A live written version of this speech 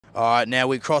All right, now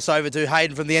we cross over to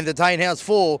Hayden from the Entertain House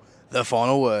for the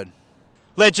final word.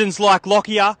 Legends like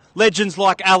Lockyer, legends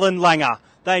like Alan Langer,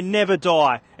 they never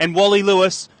die. And Wally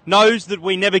Lewis knows that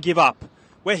we never give up.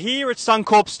 We're here at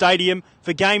Suncorp Stadium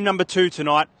for game number 2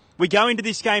 tonight. We go into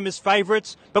this game as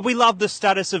favourites, but we love the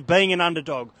status of being an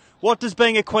underdog. What does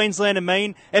being a Queenslander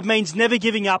mean? It means never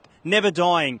giving up, never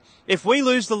dying. If we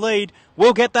lose the lead,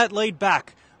 we'll get that lead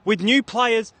back. With new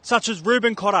players such as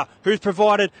Ruben Cotter, who's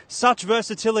provided such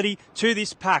versatility to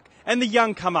this pack, and the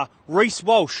young comer, Reece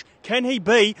Walsh. Can he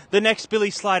be the next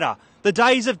Billy Slater? The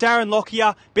days of Darren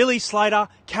Lockyer, Billy Slater,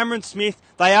 Cameron Smith,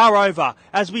 they are over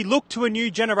as we look to a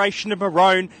new generation of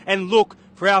Maroon and look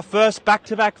for our first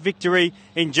back-to-back victory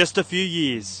in just a few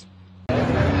years.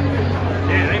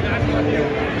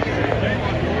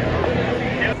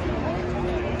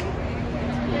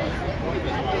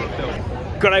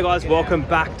 G'day guys, welcome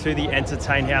back to the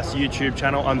Entertain House YouTube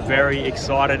channel. I'm very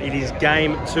excited. It is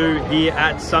game 2 here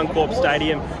at Suncorp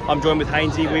Stadium. I'm joined with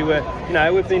Hainsey.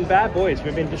 We've been bad boys.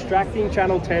 We've been distracting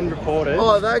Channel 10 reporters.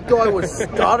 Oh, that guy was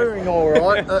stuttering all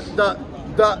right.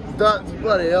 That's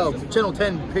bloody hell. Channel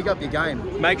 10, pick up your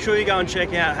game. Make sure you go and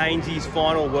check out Hainsey's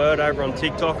final word over on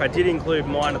TikTok. I did include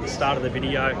mine at the start of the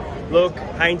video. Look,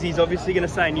 Hainsey's obviously going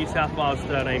to say New South Wales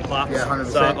 13 plus. Yeah,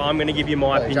 100%. So I'm going to give you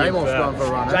my opinion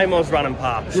first. J-Mo's running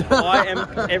past.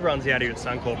 Everyone's out here at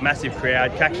Suncorp. Massive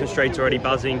crowd. Caxton Street's already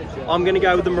buzzing. I'm going to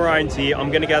go with the Maroons here. I'm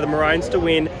going to go the Maroons to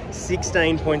win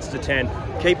 16 points to 10.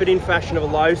 Keep it in fashion of a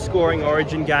low-scoring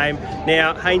Origin game.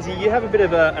 Now, Hainsey, you have a bit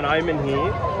of an omen here.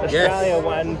 Australia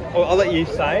won. I'll let you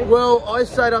say. Well, I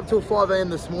stayed up till 5 AM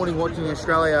this morning watching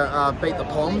Australia beat the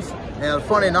Poms. Now,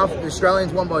 funny enough, the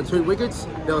Australians won by 2 wickets.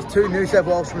 There was 2 New South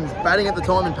Welshmen batting at the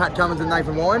time in Pat Cummins and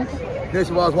Nathan Ryan. New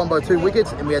South Wales won by 2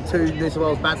 wickets, and we had 2 New South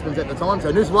Wales batsmen at the time, so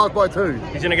New South Wales by 2.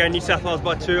 He's going to go New South Wales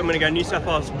by 2. I'm going to go New South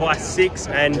Wales by 6,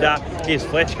 and here's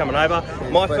Fletch coming over.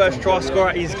 My first try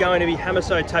scorer is going to be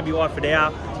Hamiso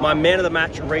Tabuai-Fidau. My man of the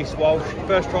match, Reece Walsh.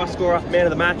 First try scorer, man of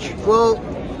the match. Well,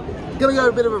 going to go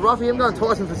a bit of a roughie. I'm going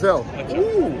Tyson Frizzell.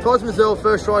 Tyson Frizzell,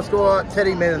 first try scorer,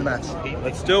 Teddy, man of the match.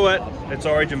 Let's do it. It's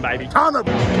Origin, baby. Ton of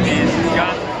Here's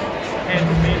Gus,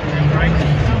 and breaks.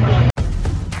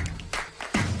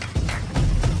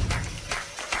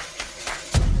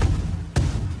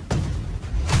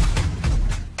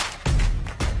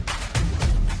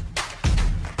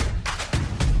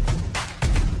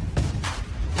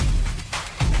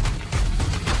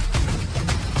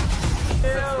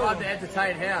 Subscribe to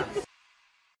Entertain House.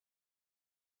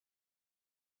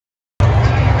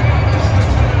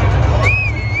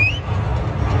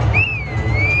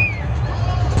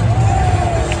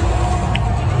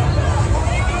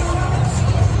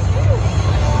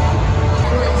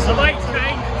 A late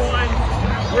change by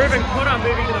Ruben Cotter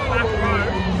moving to the back row,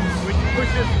 which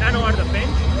pushes Anai to the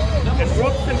bench and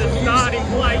Robson to start in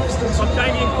place of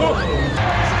Damien Cook. In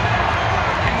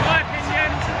my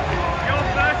opinion, your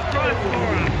first try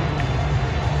scorer.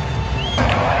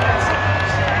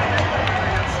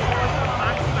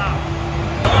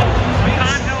 We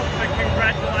can't help but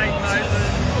congratulate Moses.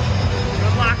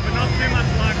 Good luck, but not too much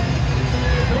luck.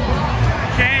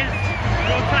 Cheers,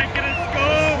 you'll take it at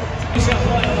school. Reece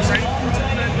Robson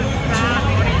to start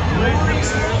on his losing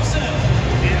move.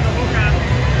 Here's the hooker.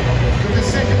 The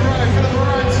second row for the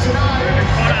Maroons tonight. Ruben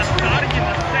Cotter starting in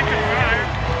the second row.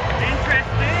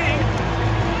 Interesting.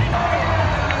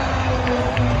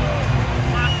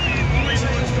 Last year's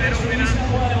Hollywood medal winner.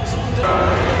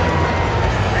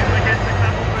 Ridley gets a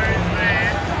couple moves there.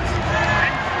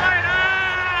 And Slater!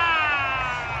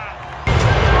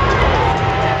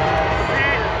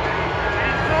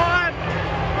 It's on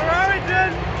for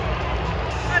Origin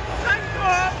at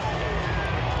Suncorp.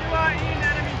 You are in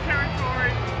enemy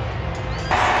territory.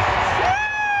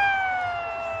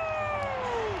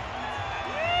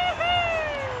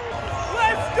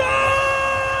 Let's go!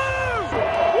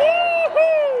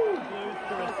 Woohoo! Blues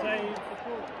to receive.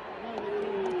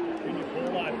 Junior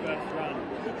Paulo first run.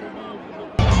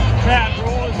 Crowd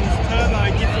roars as Turbo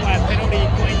gives away a penalty.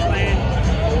 Queensland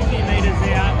 40 metres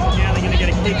out. Now they're going to get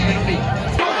a kick penalty. Here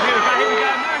we go, here we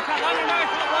go. No cut, no cut.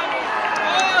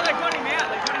 Oh, they got him out.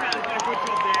 They got him out. They've done a good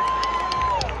job there.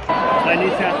 So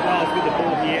New South Wales with the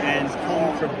ball here, and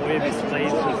Tom Trebojevic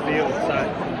leads the field. So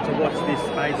to watch this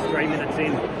space, 3 minutes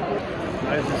in.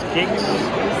 Moses kicks.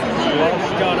 Walsh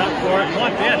going up for it.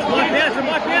 Might bounce. It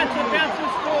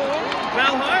bounces for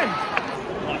Val Holmes.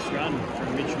 Nice run from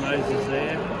Mitch Moses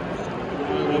there.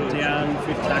 Walk down,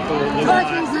 5th tackle.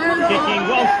 Kicking.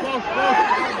 Walsh.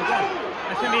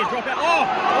 That's going to be a drop out. Oh!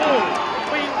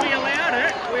 We allowed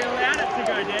it. We allowed it to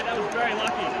go dead. That was very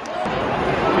lucky.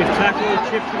 5th tackle,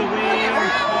 chip to the wing.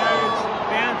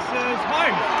 Bounces.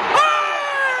 Holmes.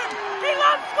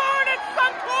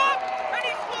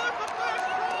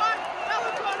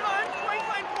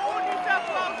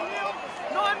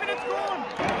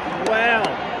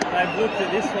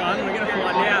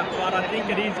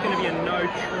 be a no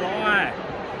try.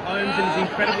 Holmes and his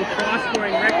incredible try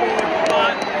scoring record,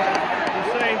 but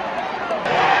we'll see.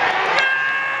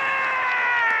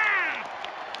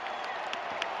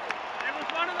 It was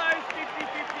one of those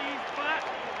 50-50s, but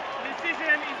the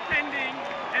decision is pending,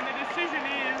 and the decision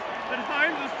is that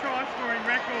Holmes' try scoring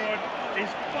record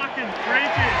is fucking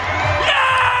freaking.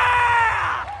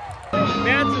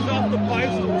 Bounces off the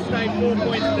post, will stay 4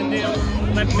 points to nil,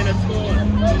 11 minutes gone.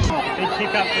 Big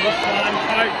kick up for this one,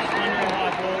 Coates, under the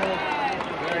high ball.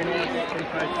 Very nice from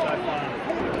Coates so far.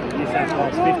 New South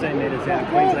Wales 15 metres out,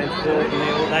 Queensland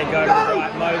 4-0. They go to the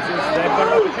right, Moses, they've got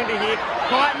an opportunity here.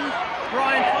 Crichton,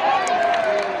 Brian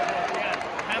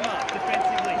Hammer,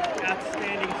 defensively,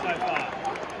 outstanding so far.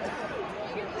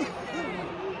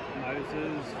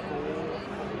 Moses,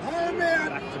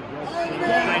 back to Robson,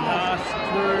 Wayne Haas,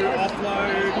 through,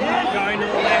 offload, going to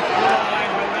the left,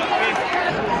 line, held up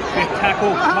fifth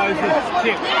tackle, Moses,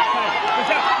 chip,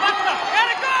 Munster, out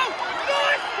of goal,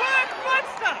 nice work,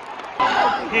 Munster!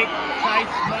 Kick,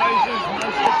 chase, Moses,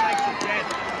 Munster takes it dead.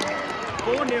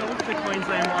 4-0 to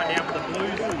Queensland right now, but the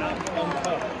Blues are up on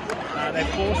top.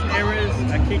 They've forced errors,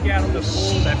 a kick out on the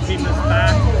ball, they've pinned us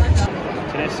back.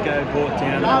 Tedesco brought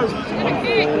down on fourth.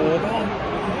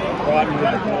 Crichton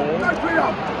with the ball.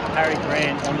 Harry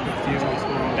Grant onto the field.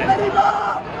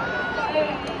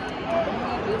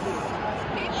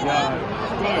 Joe.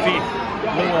 Fifth.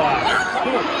 Luai.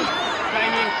 Cook.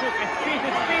 Damien Cook. It's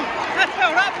fifth. That's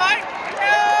held up, mate.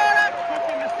 Held up. Cook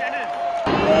in the centre.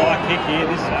 Oh, kick here.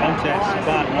 This is a contest,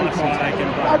 but nicely taken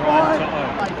by Ryan Toto.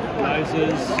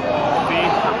 Moses.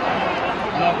 Fifth.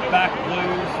 Knocked back.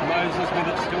 Blues. Moses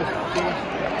with it still fifth.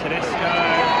 Tedesco.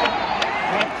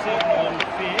 Drops it on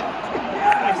fifth.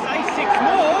 They say 6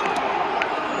 more. I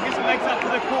guess it makes up for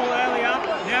the call earlier.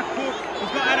 Now Cook,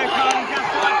 he's got Addo Carlton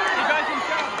outside. He goes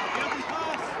himself. He doesn't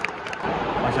pass.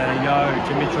 Isaiah Yo,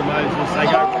 Dimitra Moses, they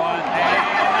go right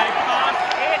and they pass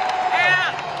it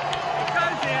out. It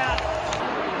goes out.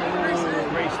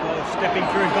 Reece Walsh stepping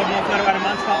through and got more flat away to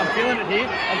Munster. I'm feeling it here.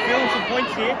 I'm feeling some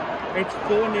points here. It's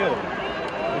 4-0.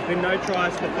 There's been no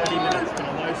tries for 30 minutes. It's been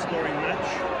a low scoring match.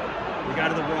 We go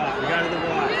to the right,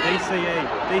 DCE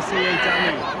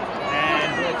dummy, and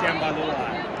brought down by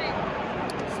Luai.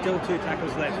 Still 2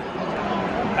 tackles left.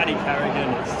 Paddy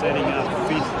Carrigan setting up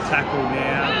 5th tackle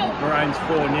now. Maroons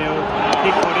 4-0.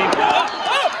 Kick put in.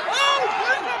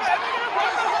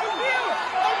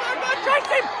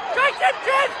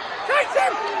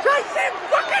 Chase him!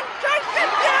 Fucking chase him!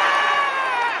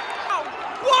 Yeah!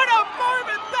 What a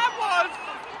moment that was!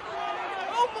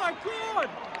 Oh my God!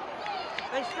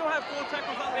 They still have 4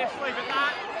 tackles up their sleeve at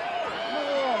that.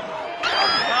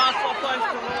 Pass off those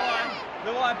to Luai.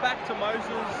 Luai back to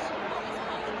Moses.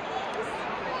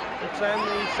 Return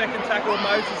the second tackle.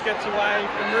 Moses gets away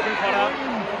from Ruben Cotter.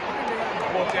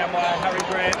 Brought down by Harry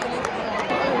Grant.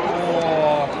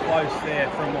 Oh, close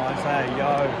there from Isaiah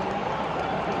Yo.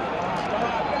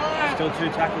 Still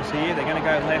 2 tackles here. They're going to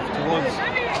go left towards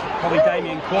probably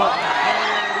Damien Cook.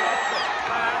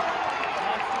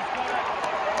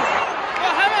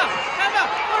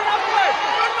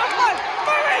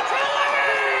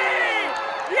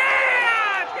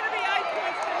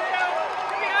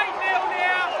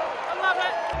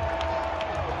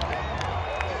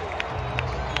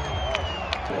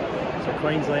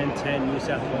 Queensland 10, New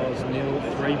South Wales 0,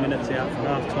 3 minutes out from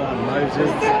half time. Moses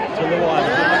to Luai.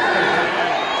 The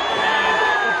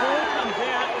ball comes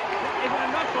out. Is it a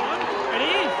knock on? It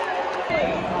is.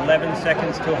 11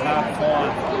 seconds till half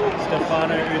time.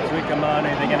 Stefano Uzuikamanu.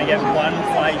 They're going to get 1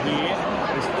 play here.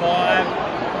 There's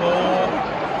 5, 4,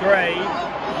 3.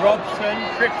 Robson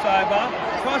trips over.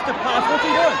 Tries to pass. What's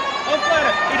he doing? Offload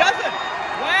it. He doesn't.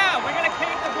 Wow, we're going to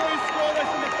keep the Blues scoreless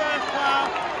in the first half.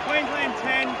 Queensland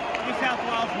 10, New South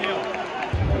Wales 0.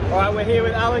 Alright, we're here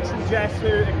with Alex and Jess, who,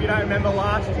 if you don't remember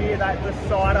last year, that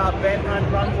decider, Ben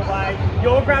Hunt runs away.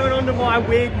 You're grabbing onto my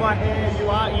wig, my hair, you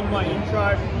are in my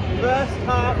intro.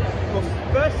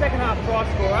 Second half try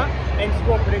scorer and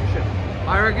score prediction.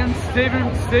 I reckon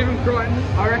Stephen Crichton,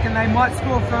 I reckon they might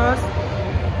score first,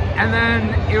 and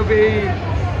then it'll be,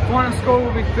 final score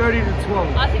will be 30 to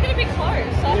 12. I think it'll be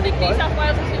close. I think New South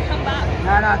Wales is going to come back. No,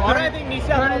 I don't think New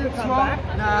South Wales will come back.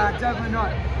 Nah, definitely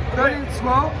not. 30 to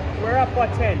 12. We're up by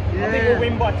 10. Yeah. I think we'll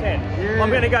win by 10. Yeah. I'm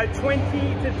going to go 20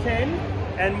 to 10,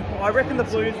 and I reckon the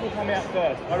Blues will come out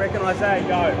first. I reckon Isaiah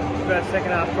Yo, first,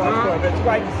 second half try scorer, but it's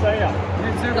great to see you.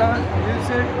 You too, brother. You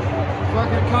too.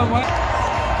 Fucking can't wait.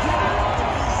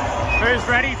 Who's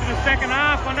ready for the second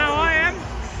half? I know I am.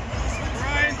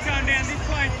 Ryan's going down this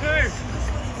way too.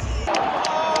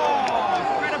 Oh,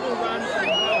 incredible run from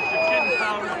Welsh. It's getting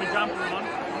Carl on the jumper on.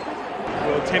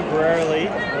 Well, temporarily,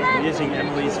 I'm using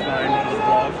Emily's phone for the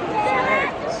vlog,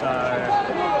 so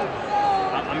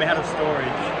I'm out of storage.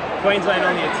 Queensland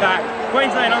on the attack.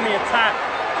 Queensland on the attack.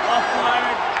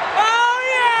 Offload. Oh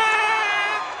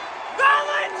yeah!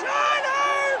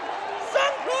 Valentino!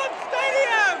 Suncorp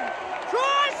Stadium!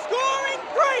 Try scoring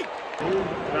freak!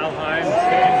 Val Holmes,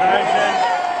 conversion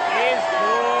is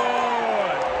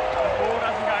good. The ball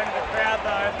doesn't go into the crowd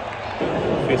though.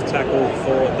 Fifth tackle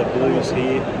for the Blues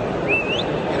here.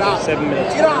 7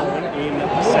 minutes on in the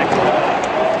second half.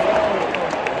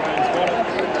 Ryan's got it.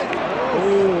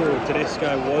 Ooh,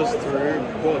 Tedesco was through,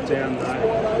 brought down though.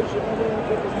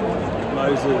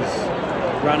 Moses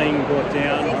running, brought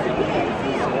down.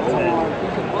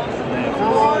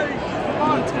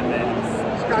 Only 10 men.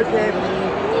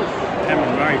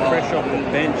 Cameron Murray fresh off the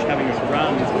bench having a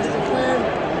run.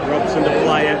 Robson to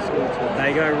play it.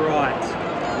 They go right.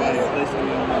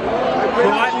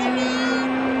 Crichton.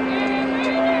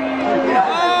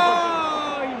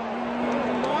 Oh! He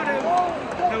might have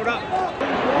held up.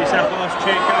 New South Wales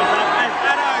check goes up as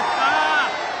Addo Carr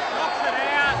knocks it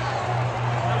out.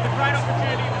 That was a great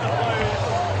opportunity for the Blues.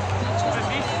 But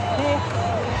this hook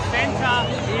centre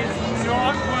is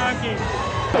not working.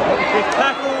 His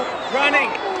tackle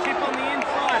running. Chip on the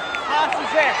inside.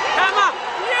 Passes there. Hammer!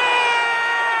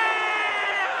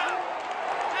 Yeah!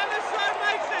 Hammerstone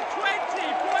makes it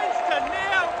 20 points to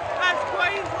nil as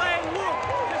Queensland look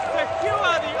to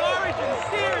secure the Origin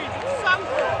series at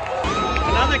Suncorp.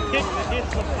 Another kick that hits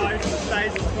the post and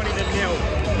stays at 20 to nil.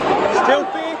 Still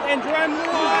fifth and Jerome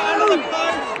Moore under the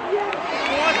post.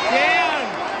 Brought down.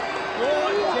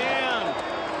 Brought down.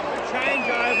 Change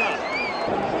over.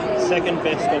 Second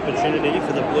best opportunity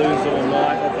for the Blues all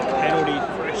night of the penalty,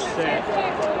 fresh set.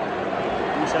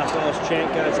 New South Wales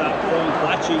chant goes up from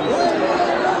Blatchies.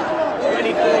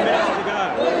 24 minutes to go.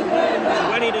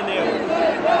 20 to nil.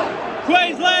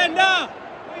 Queenslander!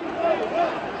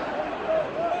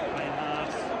 Playing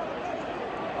halves.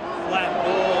 Flat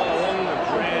ball along the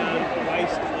ground.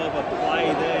 Waste of a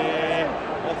play there.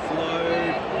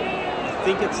 Offload. I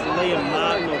think it's Liam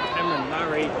Martin or Cameron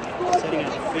Murray setting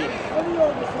up fifth.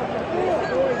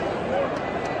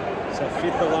 So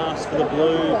fifth to last for the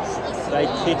Blues. They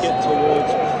kick it towards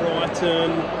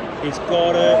Crichton. He's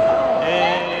got it.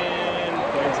 And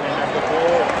Queensland have the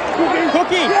ball. Cookie!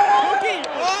 Cookie!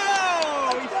 Oh!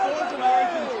 He scores an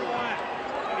Origin try.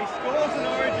 He scores an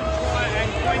Origin try and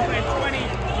Queensland 20,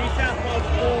 New South Wales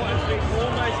 4 as we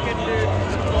almost get to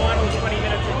the final 20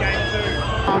 minutes of game 2.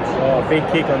 Oh, big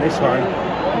kick on this one.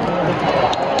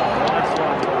 Nice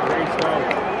one. Very strong.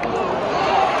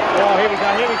 Oh, here we go,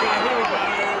 here we go, here we go.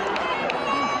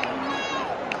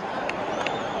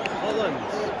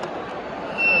 Collins.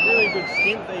 A really good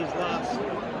stint these last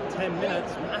 10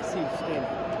 minutes. Massive stint.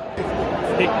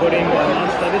 Pick put in by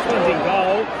Munster. This one's in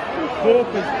goal. Cook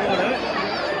has got it.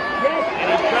 And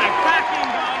he's dragged back in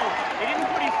goal. He didn't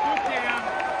put his foot down.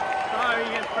 So he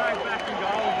gets dragged back in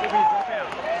goal. Look at his dropout.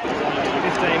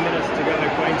 15 minutes to go.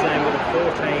 Queensland with a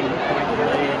 14-point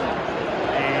lead.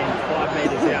 And 5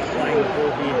 metres out playing the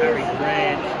ball here. Harry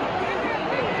Grant.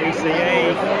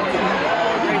 DCE.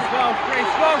 Chris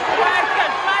Walsh.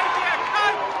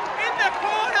 In the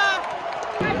corner.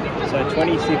 So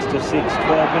 26 to 6, 12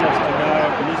 minutes to go.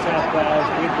 New South Wales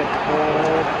with the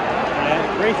ball.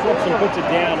 Reece Robson puts it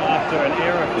down after an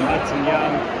error from Hudson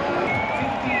Young.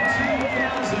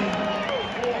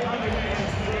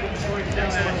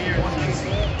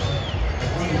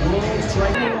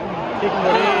 Kick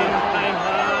put in, playing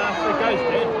half, it goes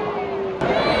dead.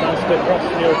 Munster cross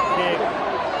field kick.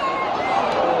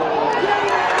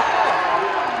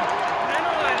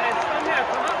 Nanai has somehow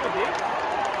come up with this.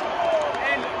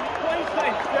 And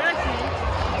Queensland 30,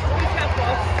 New South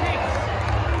Wales 6.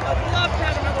 I'd love to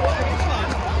have another look at this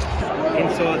one.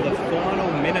 Inside the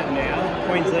final minute now,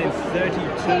 Queensland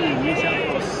 32, New South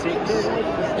Wales 6.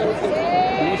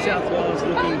 New South Wales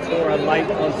looking for a late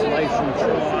consolation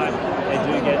try. They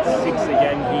do get 6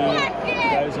 again here.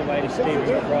 Goes away to Stephen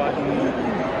Crichton.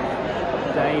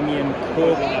 Damien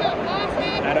Cook.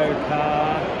 Addo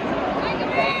Carr.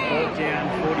 Brought down,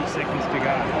 40 seconds to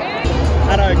go.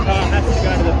 Addo Carr has to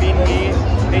go to the bin here.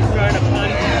 He's thrown a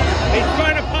punch. He's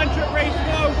thrown a punch at Reece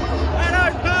Walsh. Addo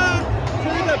Carr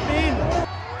to the bin.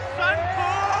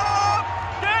 Suncorp!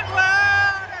 Get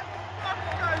loud! And Fox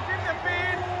goes in the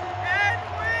bin. And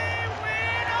we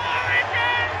win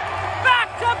Origin! Back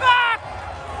to back!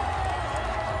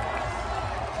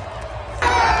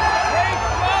 Reece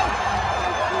Walsh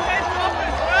sends off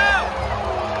as well.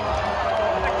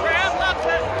 The crowd loves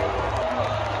it.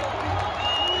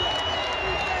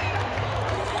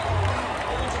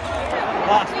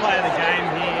 Last play of the game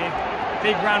here.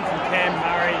 Big run from Cam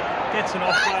Murray, gets an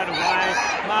offload away.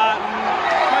 Martin,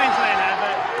 Queensland have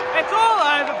it. It's all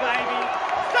over, baby.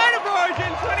 State of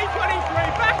Origin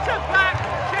 2023, back-to-back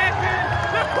champions,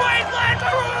 the Queensland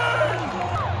Maroons!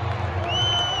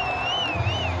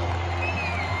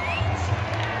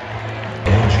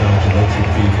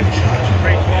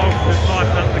 Pretty close, just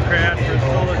hyped up the crowd for a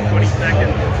solid 20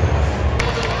 seconds.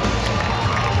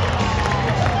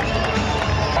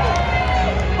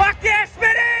 Fuck yeah,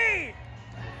 Smitty!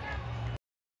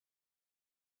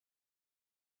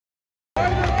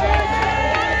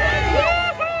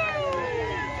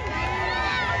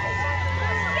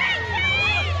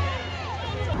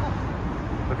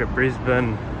 Look at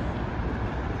Brisbane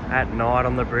at night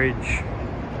on the bridge.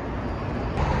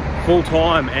 Full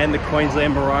time, and the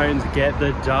Queensland Maroons get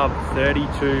the dub,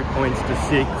 32 points to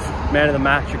 6. Man of the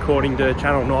match, according to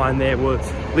Channel 9, there was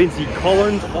Lindsay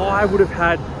Collins. I would have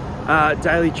had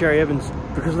Daly Cherry Evans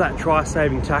because of that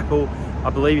try-saving tackle.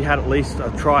 I believe he had at least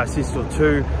a try assist or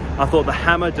two. I thought the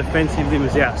hammer defensively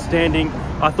was outstanding.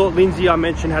 I thought Lindsay, I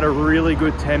mentioned, had a really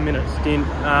good 10-minute stint,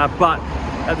 but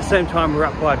at the same time, we're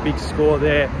up by a big score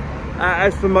there.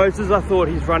 As for Moses, I thought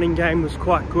his running game was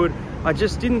quite good. I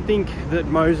just didn't think that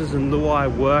Moses and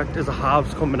Luai worked as a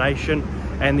halves combination,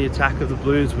 and the attack of the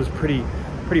Blues was pretty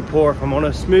poor, if I'm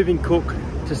honest. Moving Cook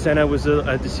to centre was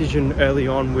a decision early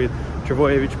on with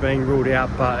Travojevic being ruled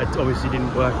out, but it obviously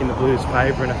didn't work in the Blues'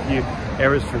 favour, and a few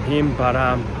errors from him. But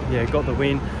yeah, got the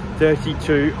win,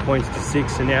 32 points to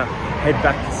 6, and now head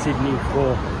back to Sydney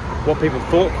for what people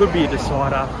thought could be a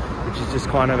decider, which is just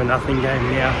kind of a nothing game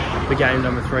now for game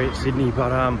number 3 at Sydney. But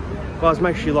guys,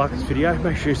 make sure you like this video,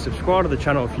 make sure you subscribe to the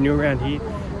channel if you're new around here,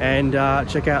 and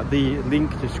check out the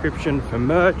link description for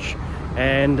merch.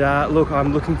 And look,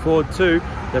 I'm looking forward to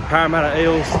the Parramatta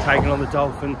Eels taking on the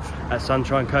Dolphins at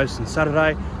Sunshine Coast on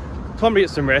Saturday. Time to get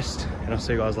some rest, and I'll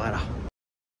see you guys later.